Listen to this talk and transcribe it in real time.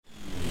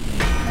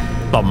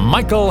The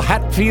Michael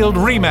Hatfield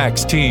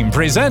RE/MAX team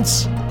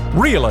presents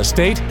Real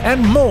Estate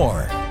and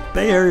More.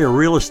 Bay Area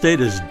real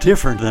estate is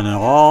different than in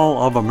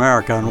all of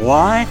America. And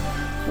why?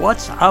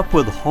 What's up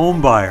with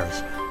home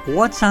buyers?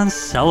 What's on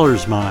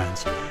sellers'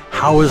 minds?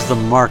 How is the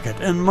market?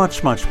 And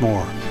much, much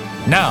more.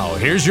 Now,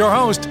 here's your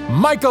host,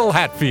 Michael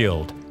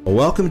Hatfield.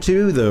 Welcome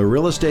to the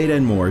Real Estate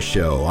and More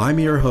Show. I'm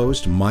your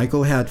host,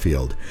 Michael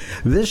Hatfield.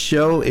 This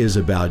show is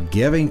about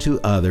giving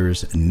to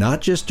others, not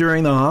just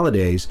during the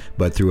holidays,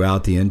 but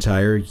throughout the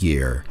entire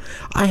year.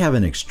 I have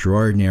an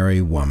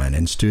extraordinary woman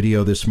in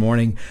studio this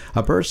morning,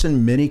 a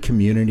person many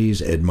communities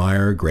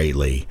admire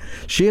greatly.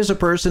 She is a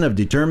person of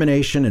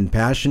determination and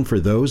passion for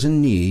those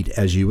in need,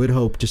 as you would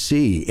hope to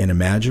see in a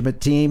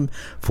management team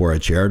for a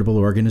charitable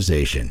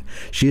organization.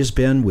 She has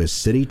been with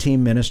City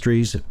Team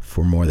Ministries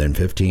for more than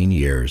 15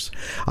 years.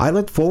 I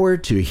look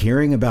forward to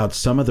hearing about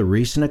some of the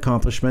recent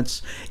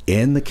accomplishments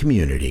in the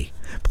community.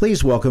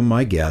 Please welcome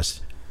my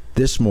guest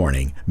this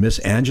morning, Miss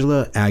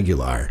Angela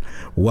Aguilar.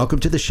 Welcome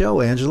to the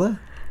show, Angela.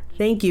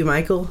 Thank you,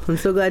 Michael. I'm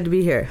so glad to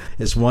be here.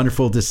 It's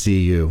wonderful to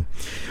see you.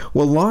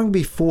 Well, long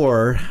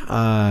before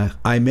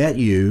I met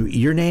you,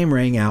 your name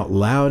rang out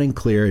loud and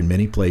clear in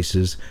many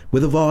places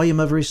with a volume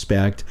of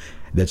respect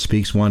that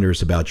speaks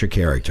wonders about your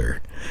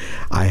character.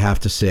 I have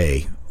to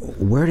say,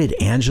 where did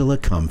Angela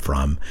come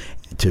from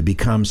to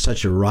become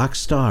such a rock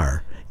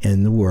star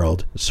in the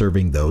world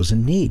serving those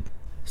in need?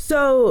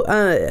 So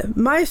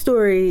my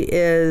story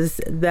is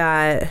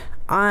that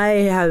I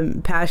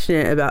am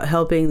passionate about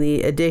helping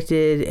the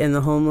addicted and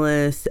the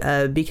homeless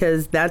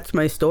because that's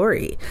my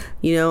story.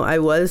 You know, I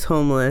was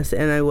homeless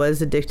and I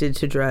was addicted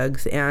to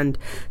drugs, and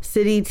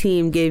City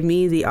Team gave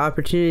me the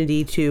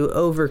opportunity to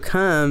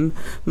overcome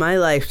my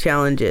life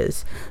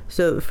challenges.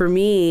 So for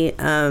me,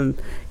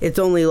 it's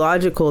only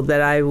logical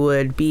that I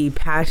would be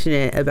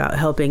passionate about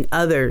helping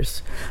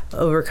others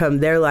overcome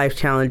their life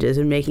challenges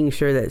and making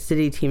sure that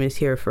City Team is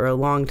here for a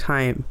long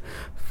time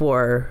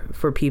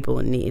for people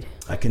in need.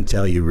 I can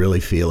tell you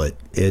really feel it.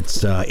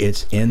 It's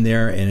in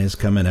there and it's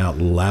coming out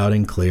loud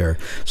and clear.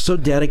 So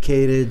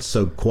dedicated,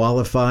 so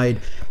qualified.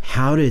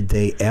 How did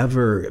they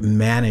ever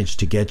manage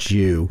to get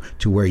you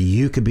to where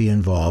you could be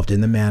involved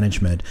in the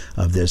management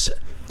of this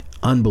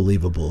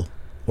unbelievable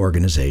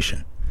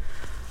organization?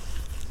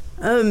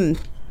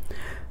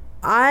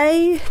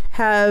 I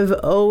have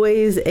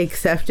always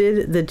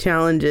accepted the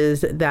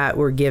challenges that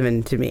were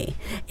given to me,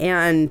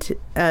 and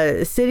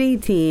City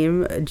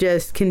Team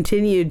just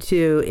continued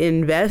to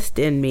invest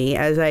in me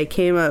as I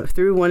came up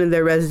through one of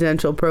their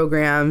residential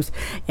programs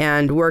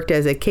and worked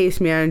as a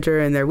case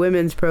manager in their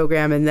women's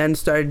program, and then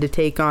started to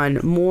take on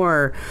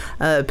more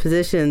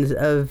positions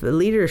of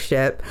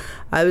leadership.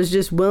 I was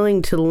just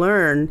willing to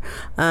learn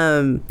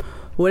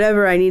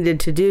whatever I needed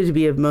to do to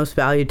be of most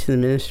value to the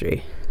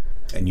ministry.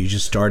 And you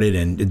just started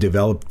and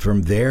developed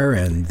from there,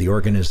 and the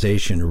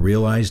organization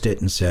realized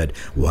it and said,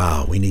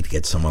 wow, we need to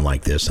get someone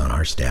like this on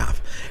our staff.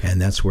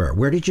 And that's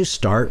where did you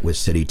start with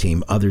City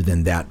Team other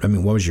than that? I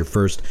mean, what was your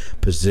first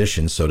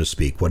position, so to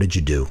speak? What did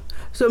you do?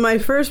 So my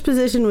first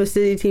position with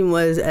City Team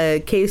was a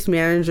case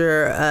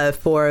manager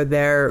for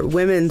their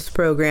women's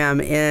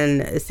program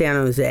in San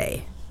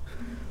Jose.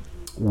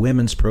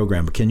 Women's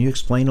program. Can you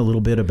explain a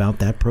little bit about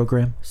that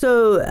program?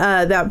 So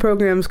that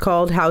program's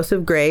called House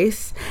of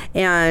Grace,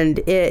 and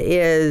it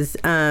is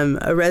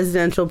a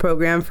residential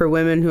program for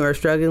women who are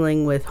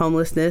struggling with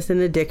homelessness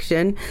and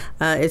addiction.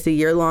 It's a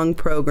year-long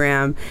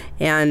program,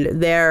 and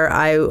there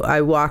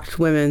I walked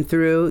women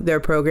through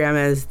their program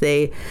as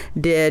they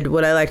did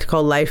what I like to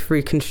call life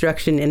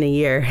reconstruction in a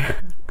year.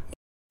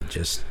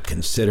 Just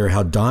consider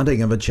how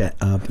daunting of a task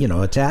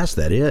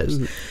that is.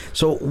 Mm-hmm.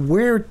 So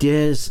where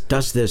does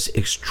this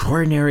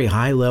extraordinary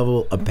high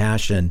level of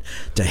passion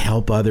to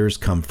help others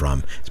come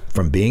from?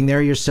 From being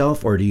there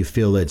yourself, or do you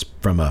feel it's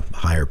from a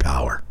higher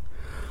power?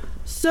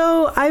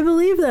 So I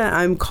believe that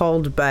I'm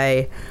called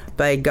by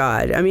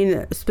God. I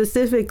mean,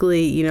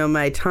 specifically,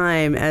 my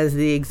time as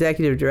the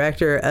executive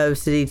director of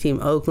City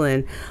Team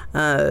Oakland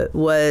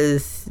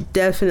was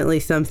definitely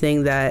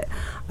something that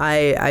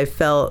I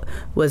felt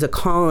was a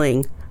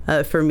calling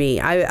for me.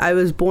 I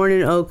was born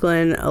in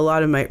Oakland. A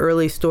lot of my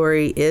early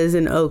story is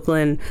in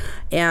Oakland.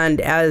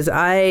 And as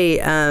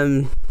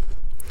I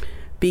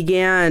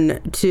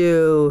began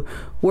to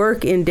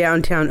work in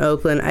downtown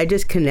Oakland, I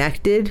just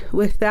connected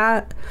with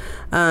that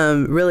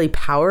really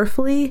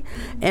powerfully.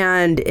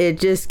 And it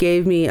just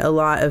gave me a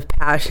lot of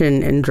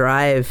passion and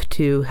drive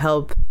to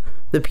help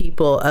the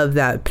people of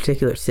that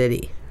particular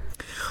city.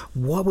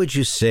 What would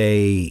you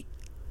say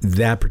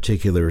that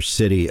particular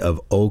city of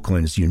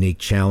Oakland's unique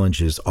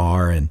challenges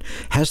are, and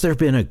has there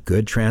been a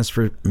good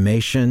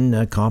transformation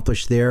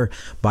accomplished there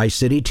by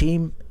City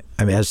Team?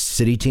 I mean, has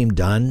City Team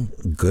done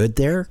good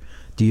there,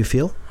 do you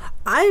feel?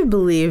 I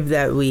believe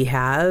that we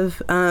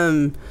have.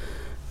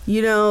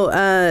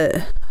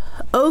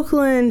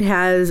 Oakland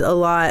has a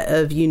lot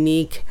of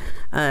unique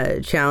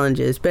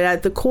challenges, but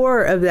at the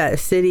core of that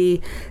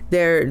city,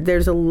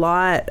 there's a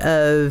lot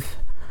of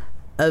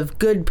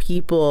good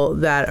people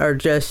that are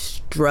just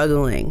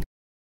struggling.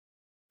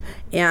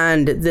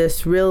 and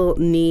this real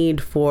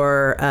need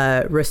for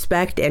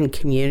respect and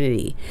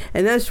community.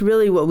 And that's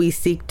really what we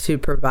seek to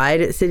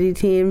provide at City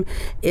Team,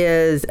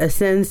 is a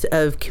sense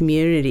of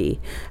community.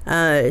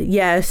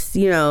 Yes,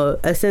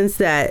 a sense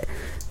that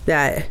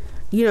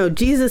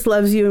Jesus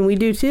loves you and we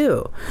do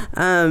too.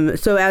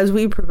 So as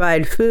we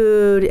provide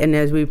food and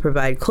as we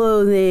provide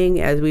clothing,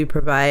 as we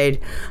provide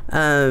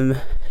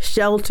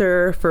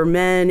shelter for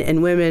men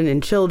and women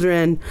and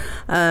children,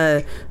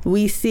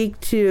 we seek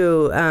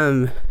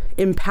to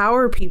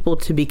empower people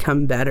to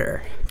become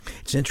better.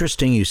 It's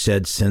interesting you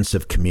said sense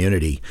of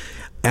community.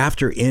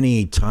 After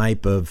any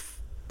type of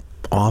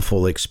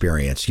awful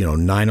experience,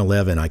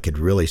 9/11, I could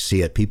really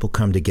see it. People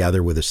come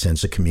together with a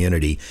sense of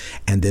community,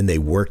 and then they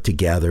work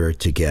together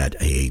to get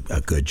a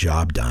good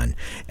job done.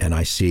 And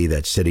I see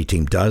that City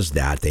Team does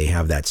that. They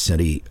have that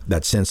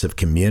sense of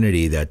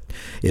community that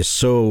is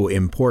so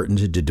important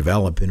to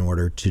develop in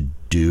order to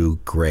do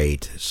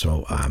great.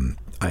 So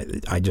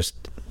I just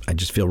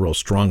feel real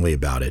strongly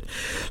about it.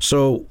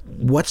 So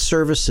what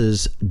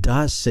services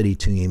does City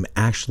Team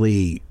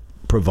actually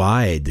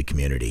provide the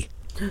community?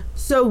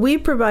 So we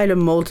provide a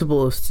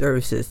multiple of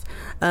services.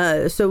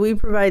 So we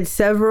provide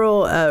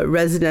several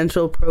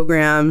residential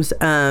programs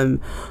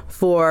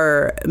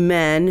for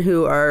men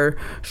who are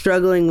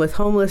struggling with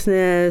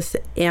homelessness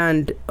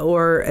and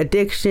or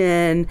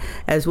addiction,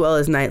 as well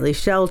as nightly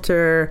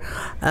shelter,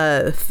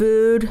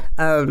 food,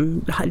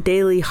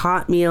 daily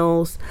hot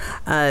meals,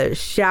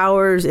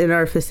 showers in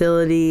our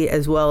facility,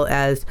 as well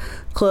as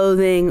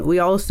clothing. We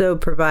also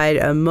provide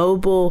a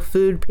mobile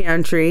food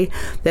pantry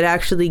that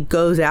actually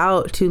goes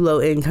out to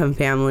low-income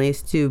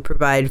families to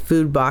provide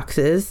food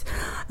boxes,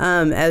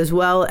 as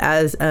well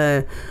as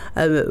a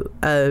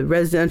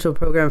residential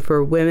program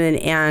for women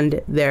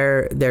and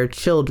their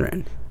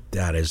children.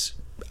 That is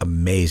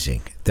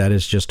amazing. That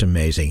is just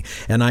amazing.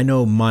 And I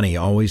know money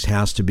always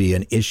has to be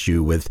an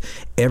issue with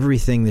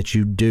everything that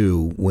you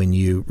do when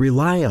you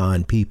rely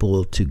on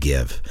people to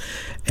give.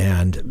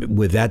 And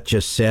with that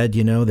just said,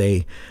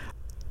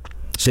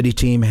 City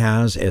Team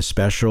has a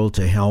special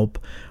to help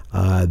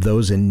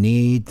those in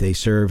need. They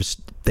serve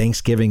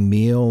Thanksgiving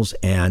meals,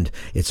 and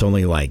it's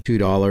only like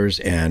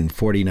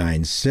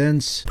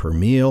 $2.49 per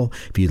meal.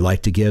 If you'd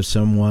like to give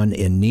someone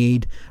in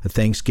need a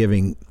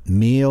Thanksgiving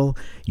meal,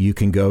 you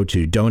can go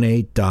to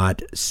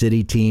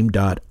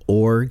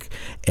donate.cityteam.org,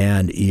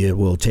 and it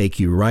will take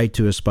you right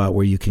to a spot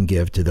where you can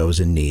give to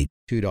those in need.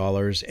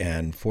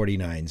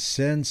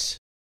 $2.49.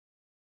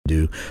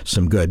 Do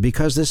some good,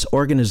 because this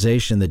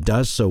organization that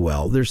does so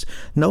well, there's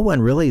no one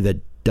really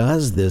that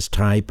does this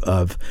type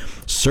of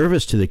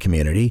service to the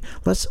community.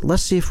 Let's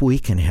see if we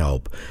can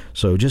help.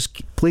 So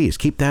just please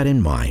keep that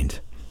in mind.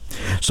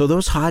 So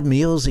those hot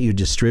meals that you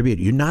distribute,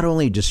 you not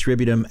only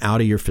distribute them out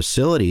of your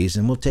facilities,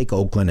 and we'll take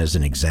Oakland as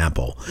an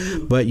example,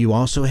 but you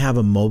also have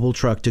a mobile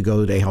truck to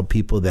go to help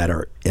people that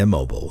are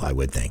immobile, I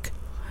would think.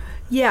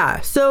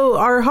 Yeah, so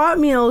our hot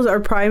meals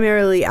are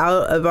primarily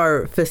out of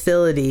our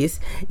facilities.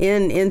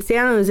 In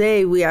San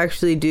Jose, we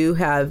actually do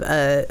have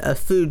a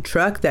food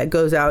truck that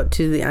goes out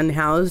to the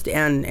unhoused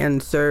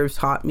and serves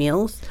hot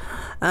meals.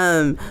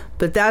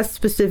 But that's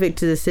specific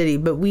to the city.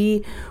 But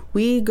we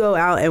go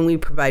out and we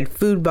provide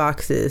food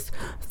boxes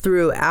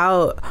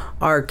throughout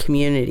our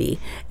community.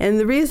 And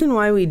the reason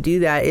why we do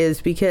that is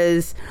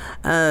because,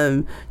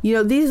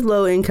 these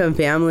low-income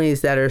families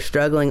that are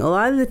struggling, a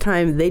lot of the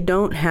time they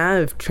don't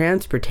have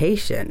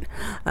transportation.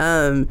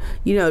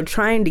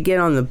 Trying to get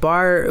on the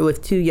BART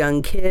with two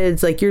young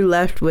kids, like, you're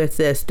left with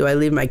this: do I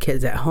leave my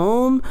kids at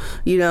home?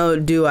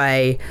 Do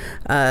I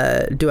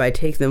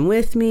take them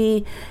with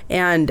me?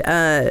 And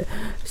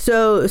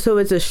so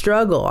it's a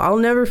struggle. I'll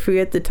never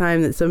forget the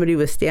time that somebody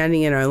was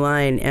standing in our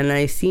line, and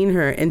I seen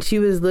her, and she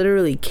was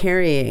literally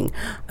carrying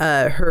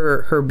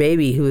her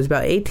baby, who was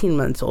about 18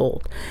 months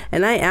old.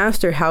 And I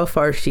asked her how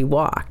far she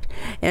walked,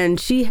 and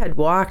she had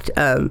walked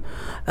a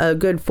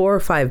good 4 or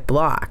 5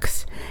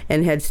 blocks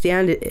and had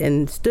stood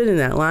in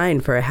that line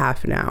for a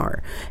half an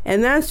hour.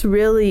 And that's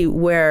really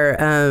where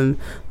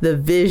the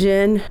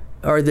vision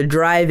or the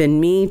drive in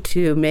me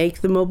to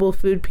make the mobile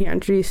food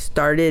pantry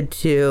started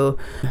to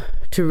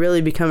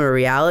really become a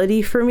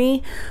reality for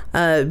me,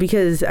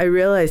 because I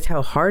realized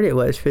how hard it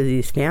was for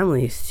these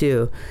families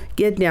to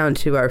get down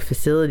to our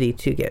facility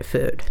to get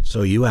food.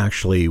 So you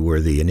actually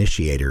were the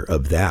initiator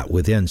of that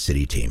within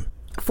City Team.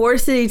 For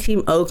City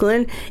Team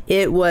Oakland,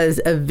 it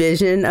was a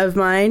vision of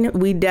mine.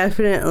 We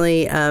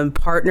definitely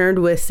partnered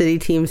with City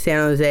Team San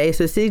Jose.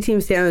 So City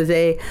Team San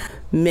Jose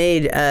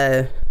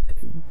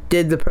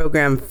did the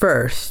program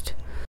first.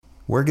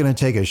 We're going to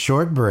take a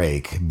short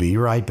break. Be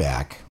right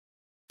back.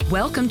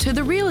 Welcome to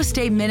the Real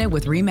Estate Minute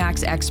with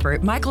RE/MAX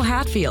expert Michael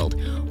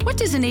Hatfield. What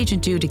does an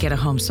agent do to get a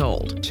home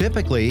sold?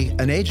 Typically,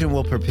 an agent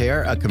will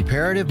prepare a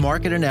comparative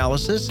market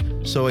analysis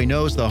so he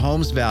knows the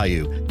home's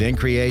value, then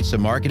creates a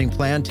marketing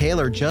plan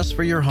tailored just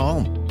for your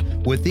home.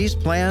 With these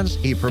plans,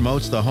 he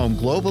promotes the home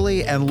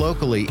globally and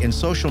locally in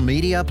social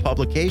media,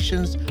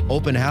 publications,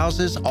 open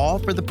houses, all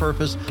for the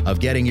purpose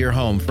of getting your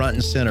home front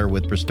and center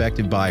with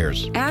prospective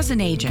buyers. As an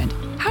agent,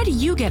 how do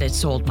you get it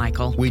sold,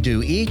 Michael? We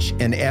do each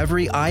and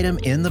every item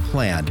in the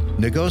plan,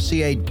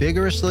 negotiate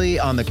vigorously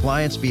on the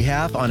client's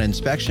behalf on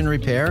inspection,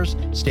 repairs,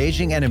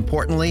 staging, and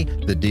importantly,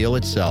 the deal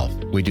itself.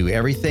 We do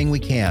everything we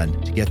can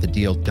to get the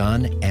deal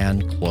done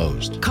and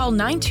closed. Call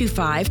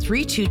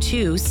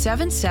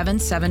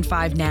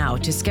 925-322-7775 now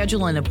to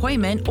schedule an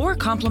appointment or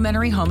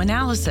complimentary home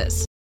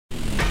analysis.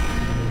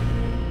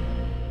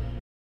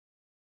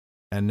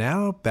 And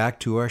now back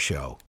to our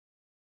show.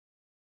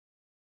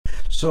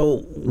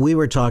 So we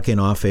were talking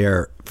off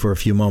air for a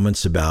few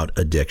moments about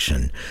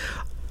addiction.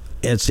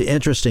 It's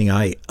interesting.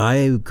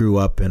 I grew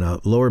up in a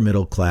lower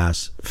middle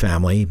class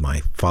family.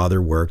 My father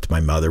worked,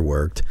 my mother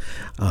worked,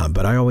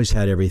 but I always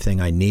had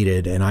everything I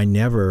needed, and I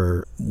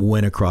never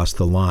went across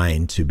the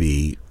line to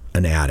be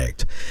an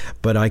addict.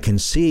 But I can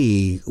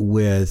see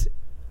with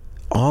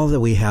all that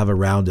we have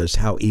around us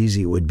how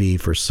easy it would be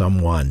for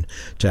someone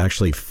to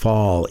actually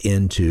fall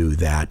into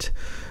that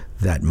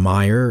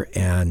mire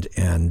and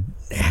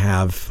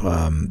have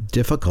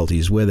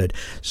difficulties with it.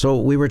 So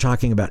we were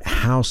talking about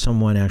how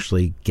someone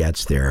actually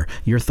gets there.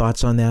 Your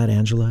thoughts on that,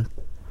 Angela?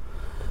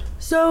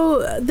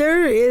 So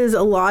there is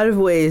a lot of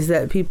ways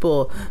that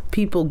people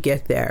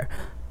get there.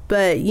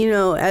 But,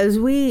 as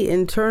we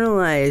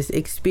internalize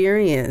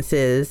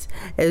experiences,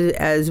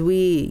 as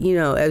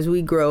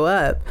we grow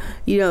up,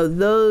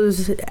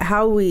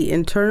 how we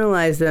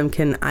internalize them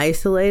can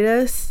isolate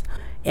us.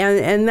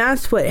 And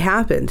that's what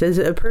happens. As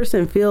a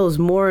person feels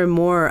more and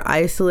more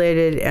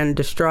isolated and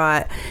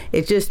distraught,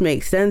 it just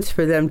makes sense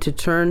for them to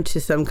turn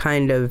to some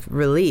kind of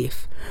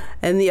relief.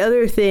 And the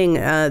other thing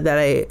that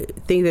I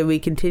think that we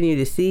continue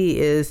to see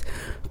is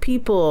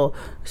people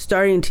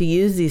starting to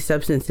use these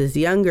substances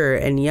younger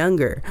and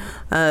younger,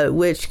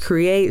 which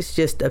creates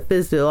just a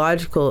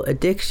physiological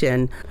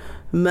addiction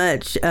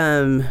much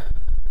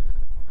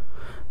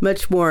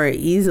more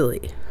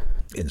easily.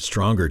 And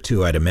stronger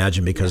too, I'd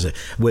imagine, because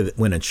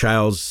when a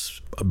child's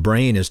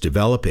brain is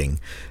developing,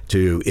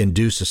 to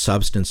induce a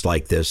substance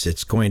like this,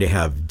 it's going to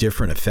have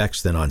different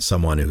effects than on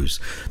someone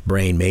whose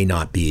brain may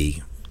not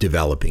be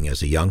developing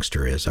as a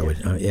youngster is.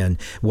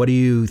 And what do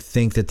you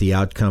think that the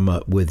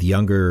outcome with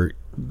younger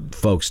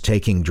folks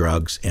taking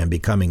drugs and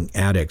becoming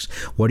addicts,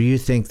 what do you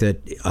think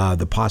that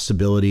the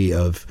possibility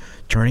of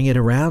turning it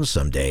around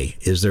someday,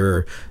 is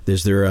there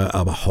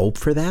a hope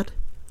for that?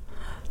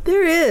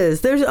 There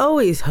is. There's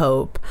always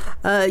hope.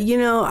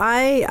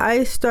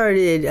 I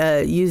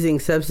started using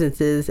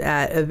substances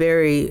at a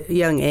very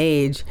young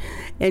age.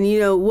 And,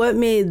 what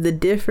made the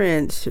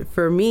difference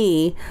for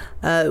me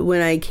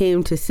when I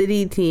came to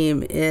City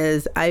Team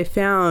is I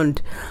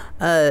found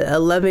a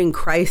loving,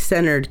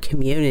 Christ-centered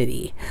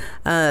community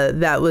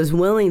that was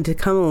willing to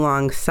come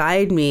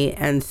alongside me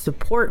and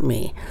support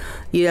me,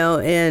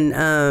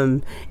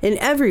 in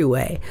every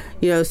way,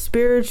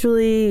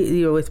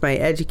 spiritually, with my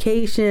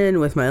education,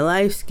 with my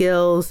life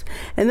skills.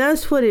 And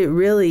that's what it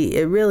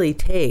really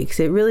takes.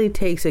 It really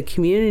takes a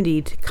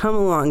community to come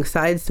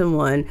alongside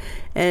someone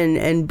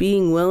and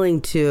being willing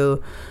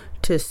to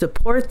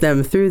support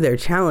them through their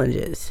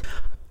challenges.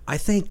 I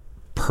think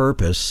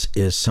purpose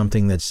is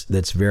something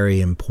that's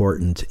very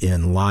important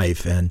in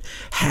life, and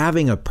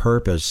having a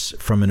purpose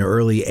from an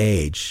early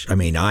age. I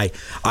mean, I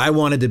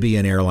wanted to be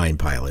an airline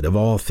pilot of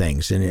all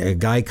things, and a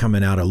guy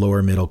coming out of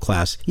lower middle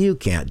class, you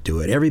can't do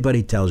it.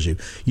 Everybody tells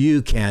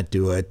you can't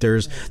do it.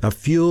 There's a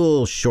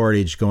fuel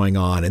shortage going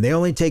on, and they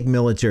only take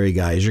military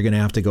guys. You're going to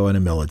have to go in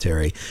the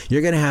military.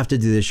 You're going to have to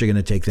do this. You're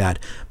going to take that.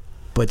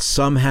 But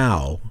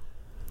somehow,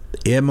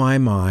 in my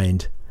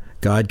mind,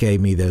 God gave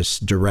me this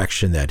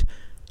direction that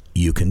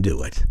you can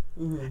do it.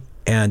 Mm-hmm.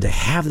 And to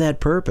have that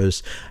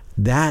purpose,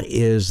 that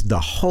is the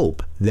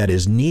hope that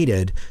is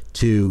needed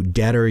to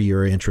deter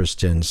your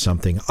interest in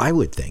something, I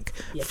would think,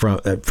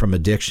 from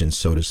addiction,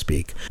 so to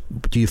speak.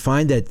 Do you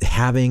find that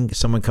having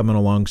someone coming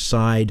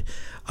alongside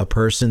a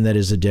person that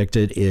is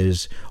addicted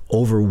is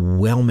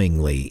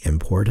overwhelmingly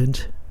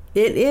important?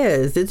 It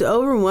is. It's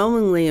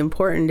overwhelmingly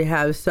important to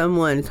have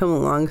someone come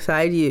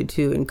alongside you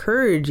to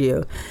encourage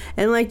you.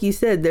 And like you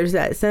said, there's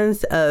that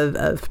sense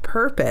of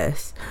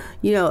purpose.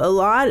 A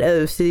lot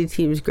of City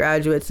Team's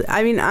graduates,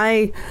 I mean,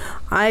 I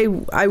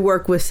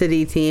work with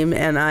City Team,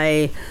 and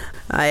I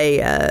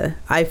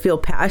feel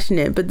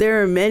passionate, but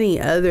there are many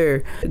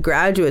other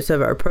graduates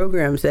of our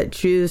programs that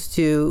choose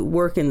to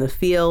work in the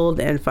field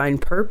and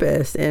find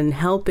purpose in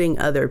helping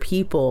other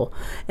people.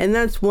 And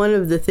that's one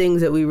of the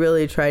things that we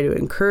really try to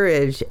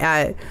encourage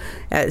at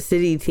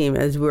City Team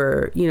as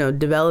we're,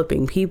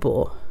 developing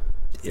people.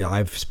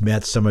 I've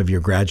met some of your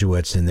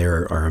graduates, and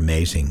there are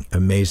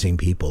amazing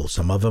people.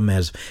 Some of them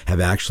have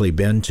actually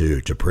been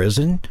to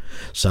prison.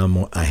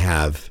 Some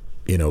have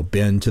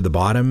been to the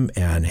bottom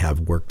and have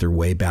worked their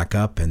way back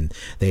up, and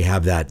they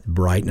have that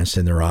brightness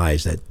in their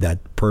eyes,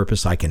 that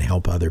purpose. I can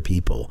help other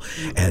people.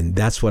 And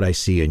that's what I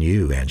see in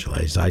you, Angela.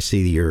 Is I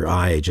see your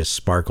eye just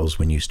sparkles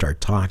when you start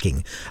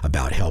talking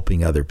about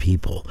helping other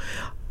people.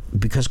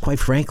 because quite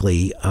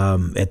frankly,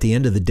 at the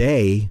end of the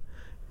day,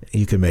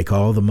 you can make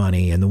all the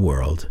money in the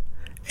world,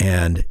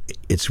 and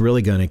it's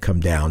really going to come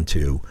down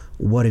to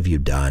what have you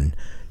done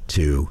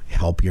to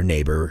help your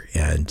neighbor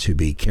and to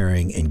be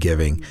caring and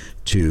giving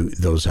to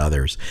those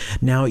others.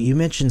 Now, you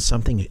mentioned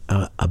something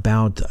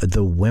about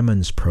the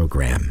women's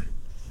program.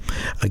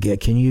 Again,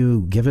 can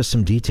you give us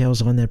some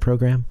details on that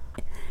program?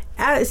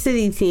 At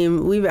City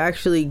Team, we've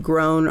actually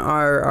grown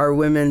our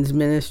women's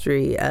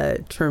ministry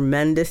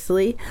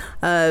tremendously.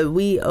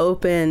 We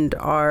opened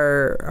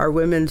our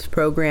women's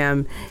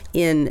program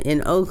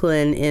in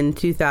Oakland in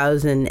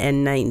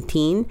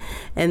 2019,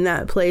 and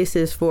that place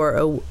is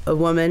for a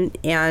woman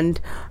and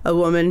a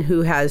woman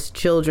who has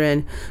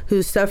children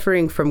who's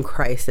suffering from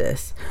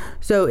crisis.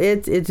 So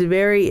it's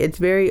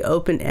very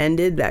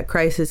open-ended. That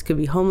crisis could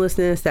be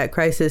homelessness, that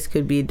crisis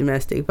could be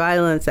domestic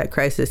violence, that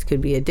crisis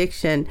could be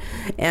addiction,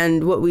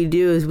 and what we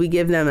do is we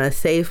give them a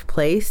safe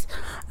place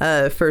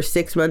for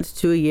 6 months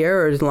to a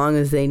year, or as long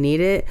as they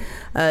need it,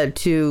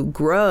 to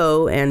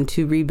grow and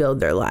to rebuild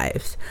their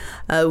lives.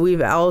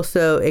 We've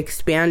also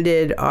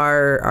expanded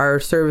our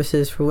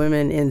services for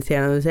women in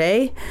San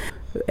Jose.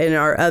 In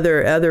our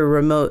other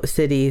remote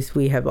cities,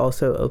 we have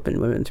also opened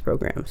women's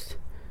programs.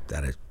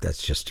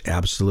 That's just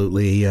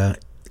absolutely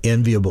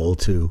enviable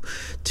to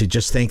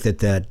just think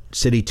that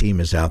City Team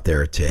is out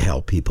there to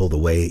help people the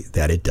way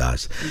that it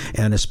does,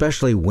 and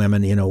especially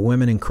women.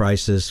 Women in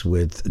crisis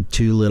with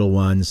 2 little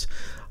ones.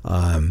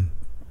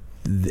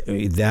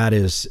 That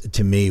is,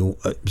 to me,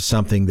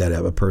 something that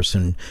a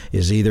person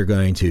is either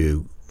going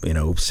to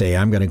say,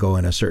 I'm going to go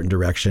in a certain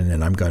direction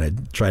and I'm going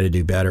to try to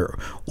do better,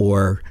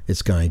 or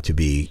it's going to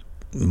be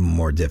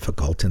more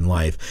difficult in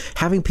life.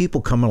 Having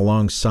people come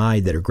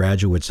alongside that are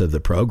graduates of the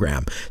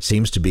program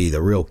seems to be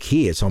the real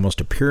key. It's almost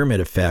a pyramid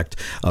effect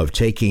of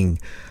taking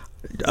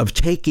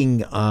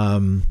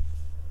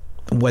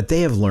what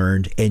they have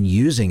learned and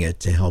using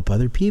it to help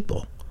other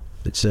people.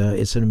 It's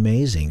an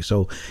amazing.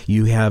 So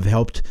you have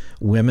helped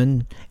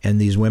women,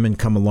 and these women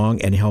come along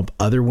and help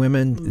other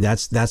women.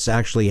 That's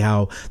actually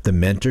how the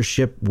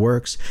mentorship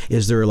works.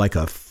 Is there like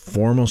a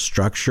formal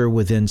structure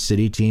within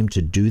City Team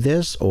to do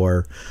this,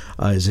 or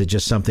is it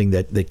just something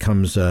that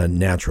comes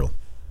natural?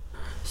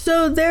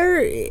 So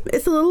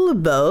it's a little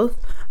of both.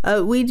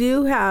 We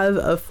do have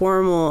a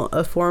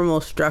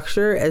formal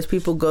structure as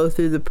people go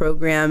through the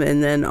program,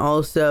 and then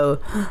also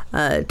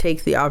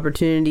take the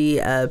opportunity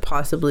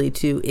possibly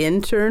to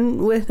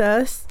intern with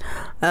us.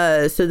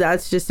 So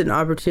that's just an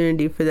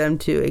opportunity for them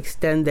to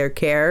extend their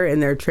care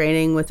and their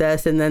training with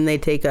us, and then they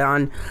take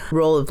on a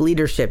role of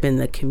leadership in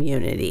the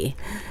community.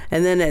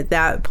 And then at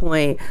that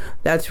point,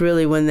 that's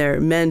really when they're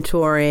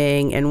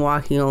mentoring and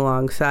walking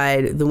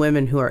alongside the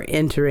women who are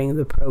entering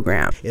the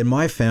program. In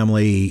my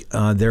family,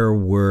 there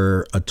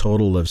were a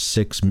total of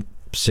six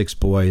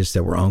boys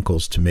that were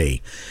uncles to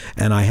me.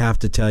 And I have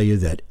to tell you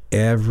that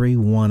every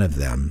one of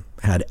them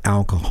had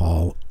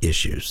alcohol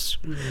issues.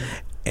 Mm-hmm.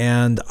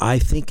 And I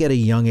think at a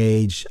young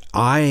age,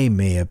 I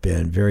may have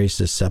been very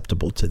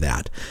susceptible to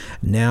that.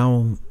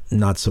 Now,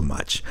 not so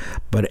much.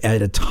 But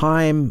at a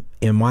time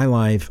in my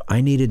life,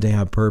 I needed to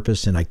have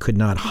purpose, and I could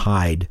not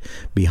hide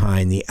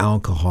behind the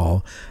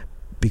alcohol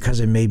because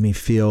it made me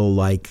feel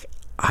like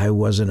I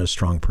wasn't a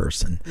strong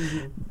person.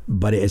 Mm-hmm.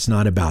 But it's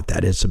not about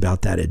that. It's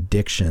about that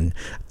addiction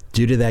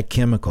due to that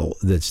chemical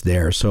that's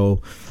there.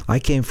 So I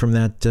came from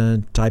that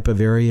type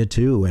of area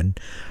too. And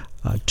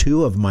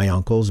 2 of my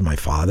uncles, my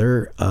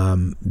father,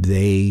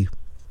 they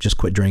just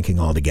quit drinking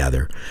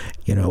altogether.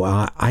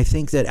 I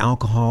think that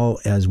alcohol,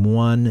 as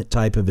one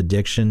type of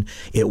addiction,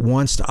 it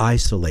wants to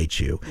isolate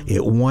you.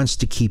 It wants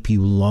to keep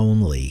you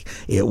lonely.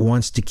 It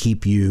wants to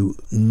keep you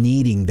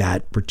needing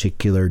that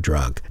particular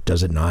drug.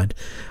 Does it not?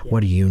 Yeah. What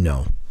do you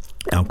know?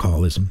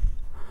 Alcoholism.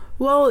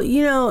 Well,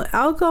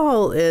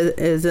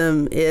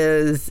 alcoholism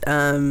is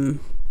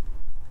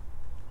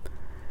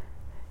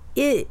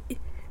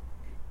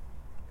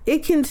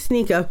it can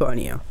sneak up on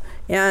you.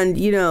 And,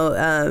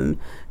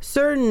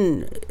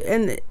 certain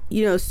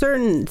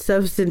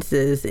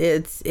substances,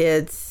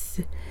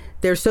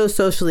 they're so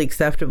socially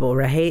acceptable,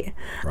 right?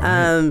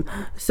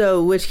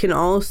 So which can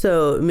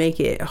also make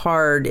it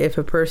hard if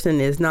a person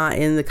is not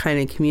in the kind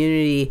of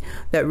community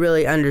that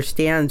really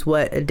understands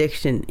what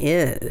addiction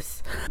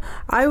is.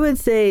 I would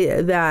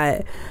say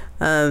that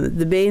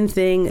the main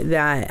thing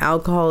that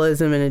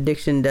alcoholism and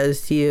addiction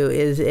does to you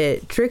is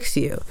it tricks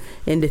you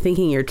into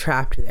thinking you're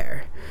trapped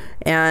there.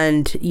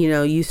 And,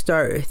 you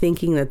start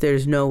thinking that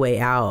there's no way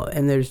out,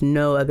 and there's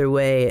no other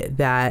way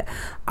that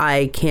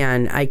I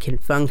can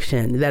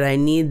function, that I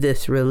need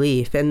this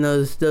relief. And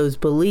those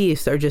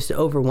beliefs are just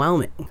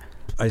overwhelming.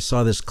 I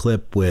saw this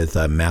clip with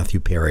Matthew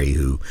Perry,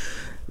 who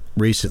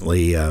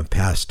recently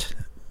passed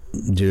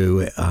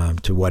due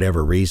to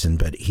whatever reason,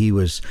 but he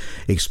was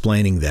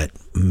explaining that,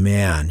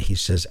 man, he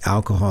says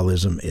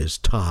alcoholism is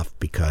tough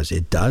because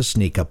it does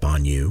sneak up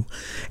on you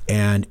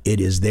and it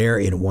is there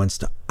and it wants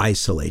to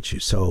isolate you.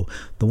 So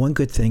the one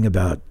good thing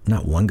about,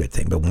 not one good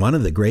thing, but one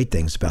of the great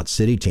things about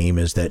City Team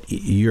is that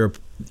you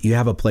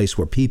have a place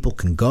where people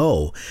can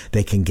go,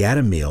 they can get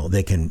a meal,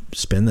 they can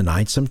spend the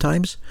night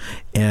sometimes,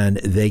 and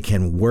they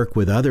can work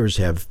with others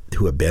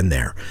who have been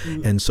there.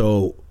 Mm-hmm. And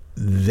so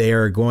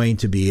they're going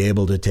to be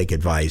able to take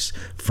advice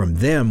from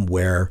them,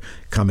 where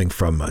coming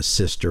from a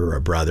sister or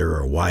a brother or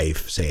a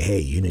wife, say, hey,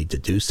 you need to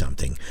do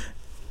something,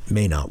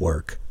 may not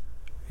work,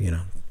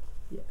 Yes.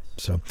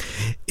 So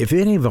if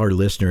any of our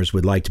listeners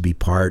would like to be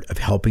part of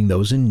helping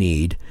those in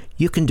need,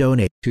 you can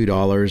donate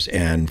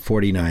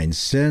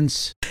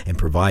 $2.49 and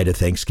provide a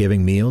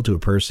Thanksgiving meal to a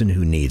person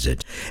who needs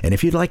it. And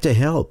if you'd like to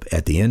help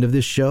at the end of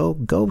this show,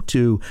 go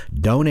to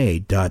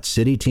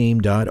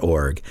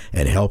donate.cityteam.org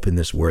and help in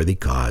this worthy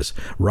cause.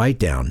 Write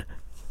down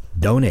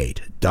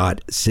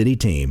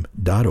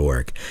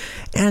donate.cityteam.org.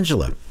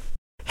 Angela,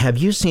 have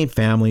you seen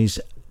families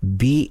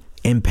be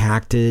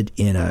impacted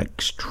in an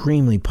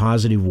extremely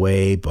positive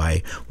way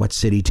by what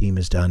City Team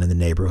has done in the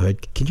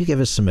neighborhood? Can you give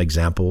us some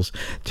examples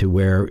to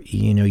where,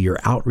 your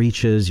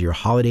outreaches, your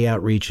holiday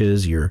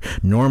outreaches, your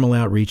normal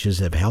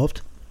outreaches have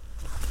helped?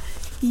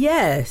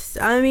 Yes.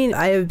 I mean,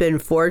 I have been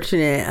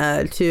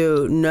fortunate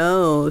to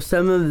know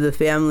some of the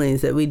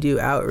families that we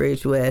do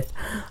outreach with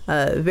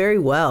very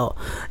well.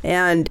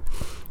 And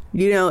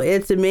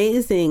it's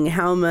amazing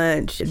how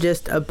much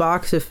just a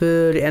box of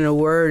food and a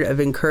word of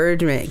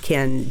encouragement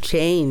can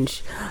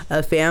change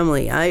a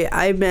family.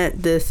 I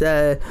met this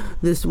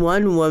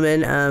one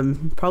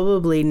woman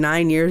probably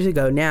 9 years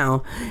ago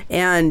now,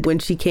 and when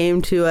she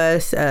came to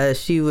us,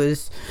 she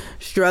was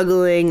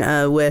struggling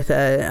with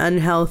an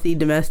unhealthy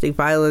domestic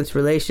violence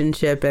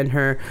relationship, and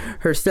her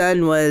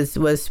son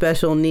was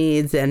special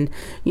needs, and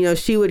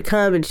she would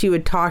come and she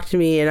would talk to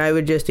me, and I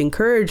would just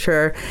encourage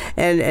her,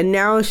 and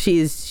now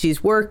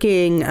she's working.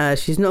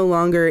 She's no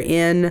longer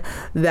in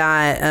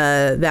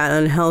that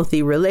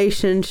unhealthy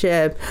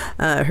relationship.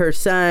 Her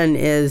son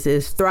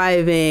is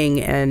thriving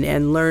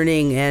and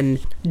learning and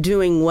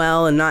doing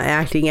well and not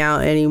acting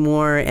out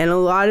anymore. And a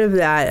lot of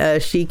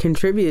that she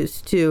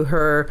contributes to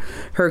her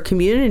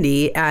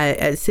community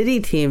at City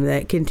Team,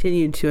 that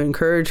continued to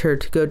encourage her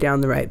to go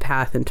down the right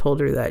path and told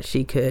her that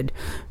she could,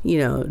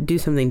 do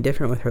something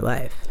different with her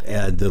life.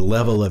 The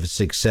level of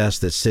success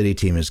that City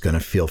Team is going to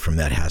feel from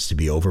that has to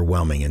be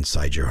overwhelming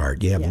inside your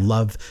heart. You have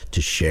love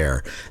to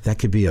share. That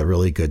could be a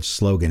really good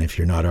slogan if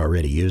you're not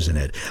already using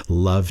it.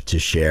 Love to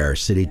share.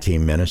 City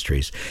Team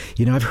Ministries.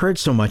 I've heard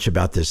so much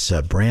about this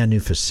brand new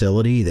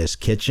facility, this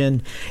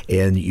kitchen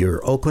in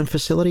your Oakland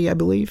facility, I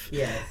believe.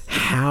 Yes.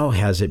 How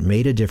has it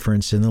made a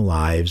difference in the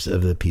lives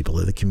of the people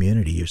of the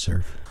community you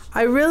serve?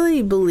 I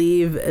really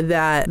believe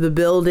that the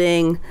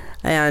building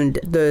and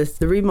the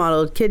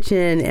remodeled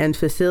kitchen and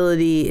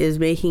facility is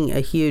making a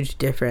huge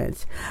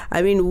difference.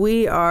 I mean,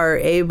 we are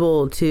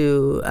able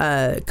to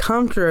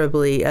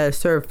comfortably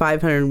serve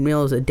 500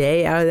 meals a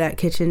day out of that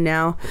kitchen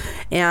now.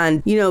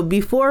 And,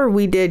 before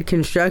we did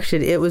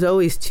construction, it was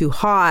always too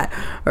hot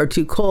or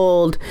too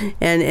cold.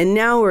 And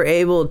now we're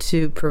able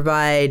to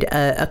provide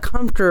a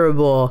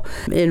comfortable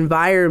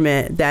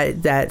environment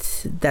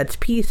that's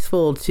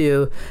peaceful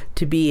to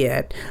be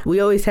in. We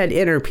always had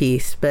inner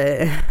peace,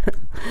 but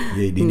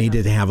you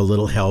needed to have a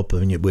little help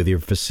with your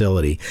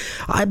facility.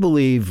 I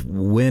believe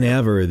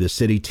whenever the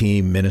City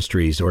Team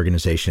Ministries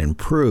organization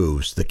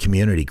improves, the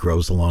community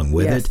grows along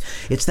with it.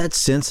 It's that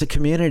sense of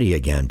community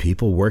again,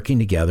 people working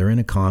together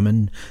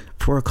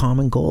for a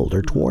common goal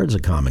or towards a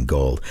common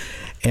goal.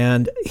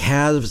 And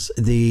has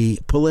the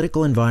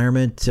political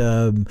environment,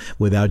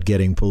 without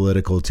getting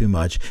political too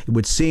much, it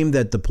would seem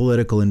that the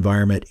political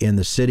environment in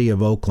the city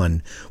of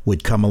Oakland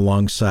would come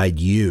alongside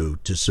you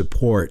to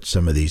support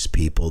some of these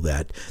people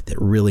that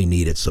really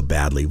need it so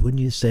badly,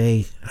 wouldn't you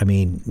say? I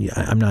mean,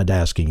 I'm not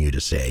asking you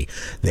to say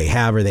they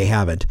have or they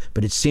haven't,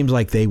 but it seems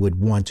like they would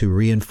want to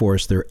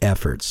reinforce their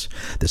efforts,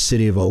 the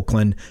city of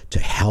Oakland, to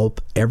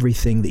help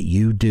everything that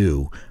you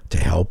do to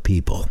help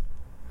people.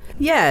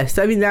 Yes,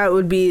 I mean, that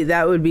would be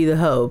the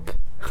hope.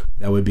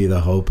 That would be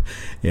the hope.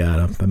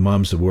 Yeah, my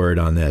mom's the word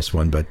on this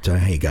one. But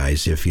hey,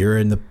 guys, if you're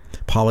in the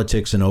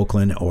politics in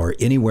Oakland or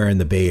anywhere in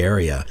the Bay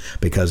Area,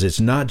 because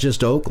it's not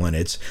just Oakland,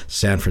 it's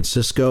San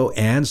Francisco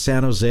and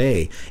San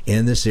Jose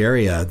in this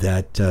area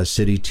that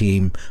City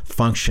Team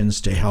functions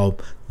to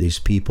help these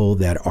people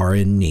that are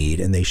in need,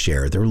 and they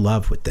share their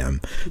love with them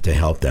to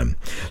help them.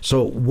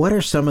 So what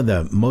are some of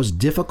the most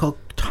difficult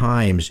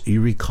times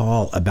you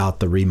recall about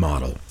the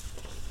remodel?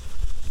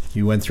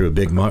 You went through a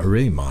big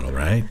remodel,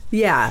 right?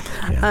 Yeah.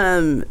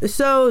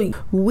 So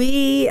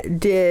we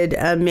did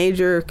a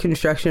major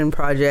construction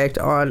project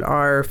on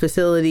our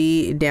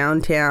facility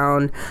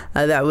downtown.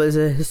 That was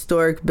a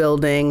historic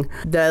building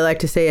that I like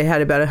to say it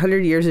had about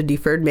 100 years of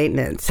deferred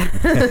maintenance.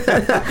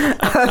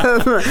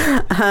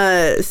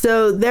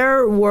 So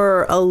there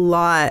were a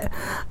lot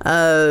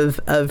of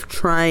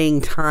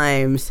trying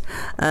times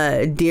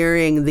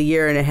during the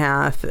year and a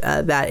half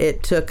that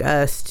it took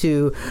us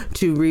to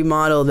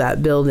remodel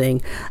that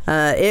building.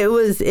 It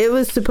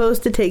was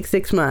supposed to take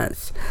 6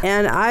 months,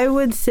 and I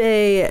would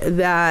say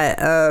that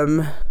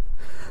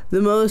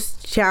the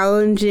most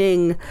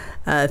challenging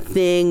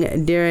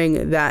thing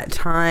during that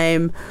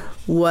time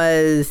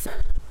was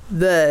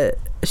the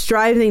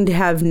striving to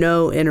have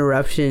no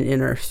interruption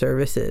in our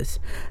services.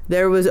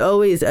 There was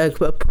always a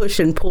push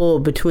and pull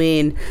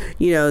between,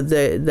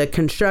 the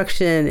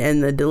construction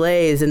and the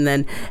delays, and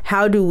then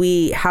how do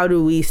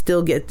we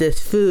still get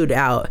this food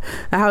out?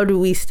 How do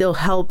we still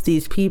help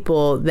these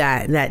people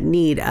that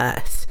need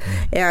us?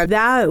 And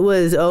that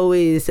was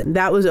always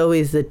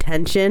the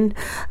tension.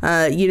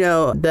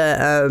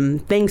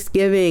 The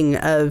Thanksgiving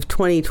of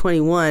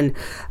 2021,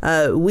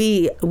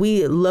 we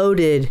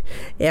loaded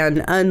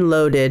and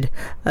unloaded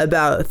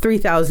about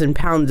 3,000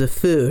 pounds of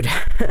food.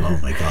 Oh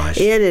my gosh.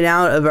 In and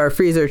out of our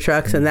freezer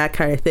trucks and that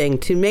kind of thing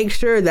to make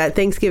sure that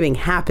Thanksgiving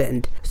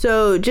happened.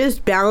 So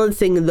just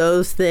balancing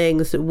those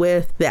things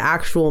with the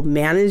actual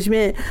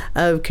management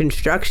of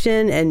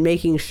construction and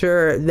making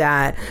sure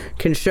that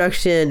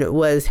construction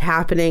was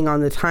happening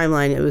on the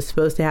timeline it was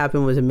supposed to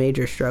happen was a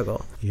major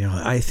struggle.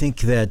 Yeah, I think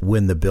that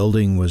when the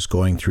building was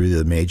going through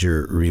the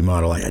major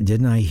remodel,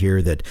 didn't I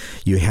hear that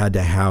you had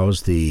to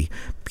house the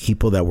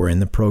people that were in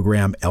the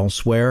program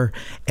elsewhere,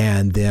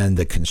 and then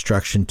the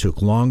construction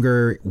took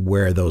longer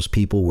where those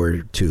people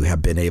were to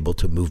have been able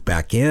to move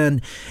back in,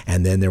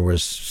 and then there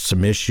was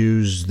some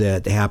issues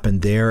that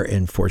happened there,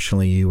 and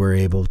fortunately you were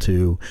able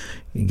to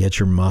get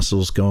your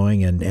muscles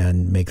going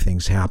and make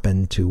things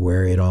happen to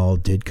where it all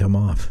did come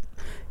off.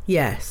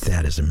 Yes.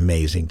 That is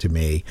amazing to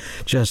me.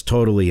 Just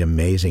totally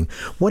amazing.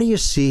 What do you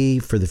see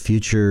for the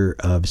future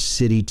of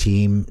City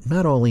Team,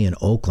 not only in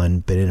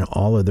Oakland, but in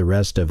all of the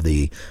rest of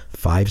the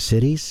 5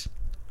 cities?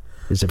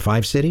 Is it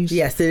 5 cities?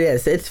 Yes, it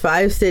is. It's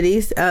 5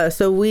 cities.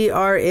 So we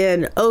are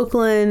in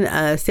Oakland,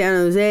 San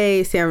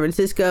Jose, San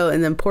Francisco,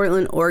 and then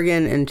Portland,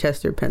 Oregon, and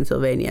Chester,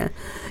 Pennsylvania.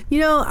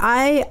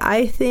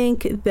 I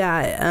think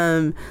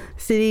that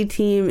City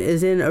Team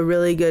is in a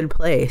really good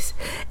place,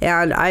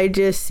 and I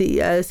just see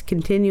us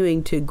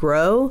continuing to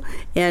grow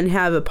and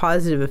have a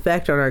positive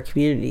effect on our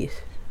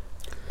communities.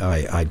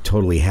 I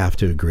totally have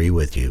to agree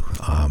with you.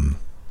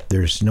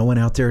 There's no one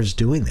out there who's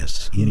doing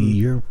this.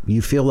 You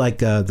feel like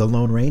the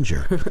Lone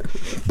Ranger,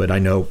 but I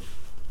know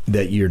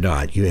that you're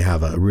not. You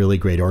have a really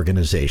great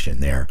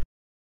organization there.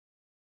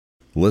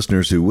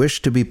 Listeners who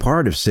wish to be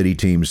part of City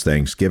Team's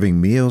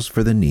Thanksgiving Meals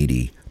for the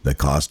Needy, the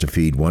cost to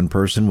feed one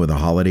person with a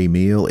holiday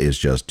meal is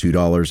just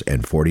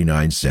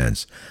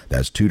 $2.49.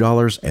 That's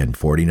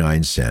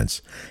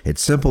 $2.49.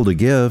 It's simple to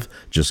give.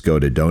 Just go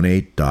to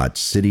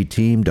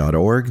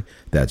donate.cityteam.org.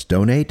 That's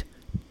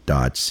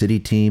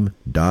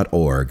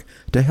donate.cityteam.org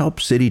to help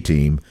City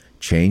Team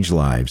change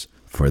lives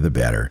for the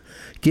better.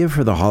 Give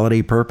for the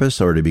holiday purpose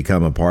or to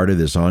become a part of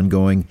this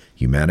ongoing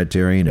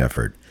humanitarian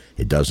effort.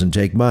 It doesn't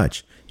take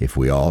much if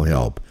we all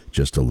help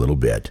just a little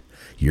bit.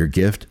 Your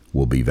gift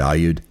will be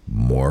valued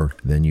more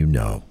than you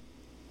know.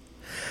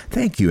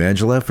 Thank you,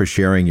 Angela, for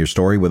sharing your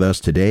story with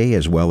us today,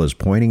 as well as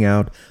pointing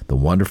out the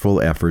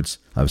wonderful efforts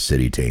of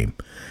City Team.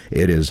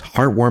 It is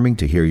heartwarming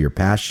to hear your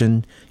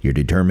passion, your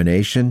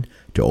determination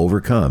to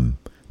overcome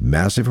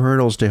massive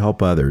hurdles to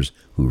help others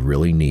who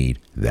really need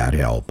that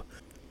help.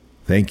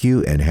 Thank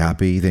you, and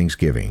happy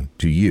Thanksgiving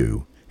to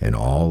you and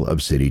all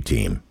of City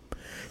Team.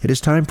 It is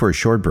time for a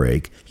short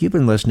break. You've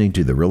been listening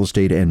to the Real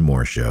Estate and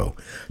More Show.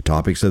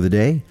 Topics of the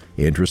day,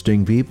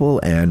 interesting people,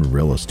 and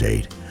real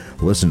estate.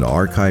 Listen to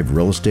archived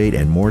real estate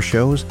and more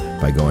shows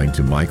by going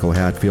to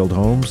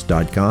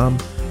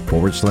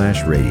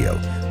michaelhatfieldhomes.com/radio.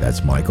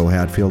 That's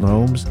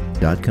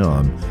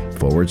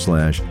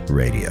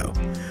michaelhatfieldhomes.com/radio.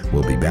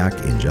 We'll be back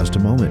in just a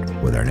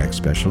moment with our next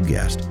special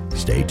guest.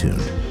 Stay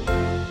tuned.